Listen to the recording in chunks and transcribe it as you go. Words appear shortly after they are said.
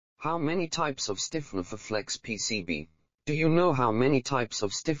How many types of stiffener for flex PCB? Do you know how many types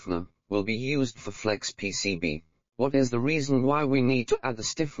of stiffener will be used for flex PCB? What is the reason why we need to add the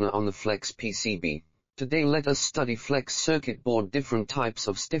stiffener on the flex PCB? Today let us study flex circuit board different types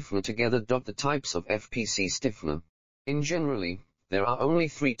of stiffener together. The types of FPC stiffener. In generally, there are only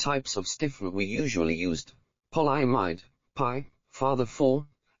 3 types of stiffener we usually used: polyimide, pi, father 4,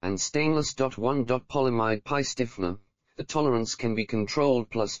 and stainless. 1. Polyimide pi stiffener. The tolerance can be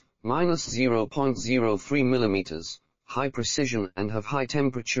controlled plus, minus 0.03 mm, high precision and have high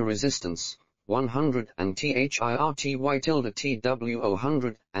temperature resistance, 100 and THIRTY TW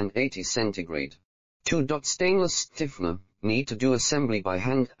 180 centigrade. 2. Stainless stiffener, need to do assembly by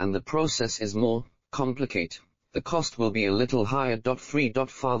hand and the process is more complicate. The cost will be a little higher. 3.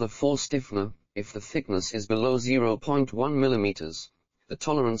 Father 4 stiffener, if the thickness is below 0.1 mm, the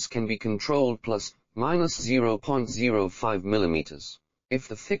tolerance can be controlled plus, minus 0.05 mm. If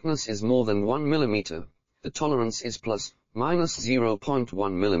the thickness is more than 1 mm, the tolerance is plus, minus 0.1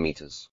 mm.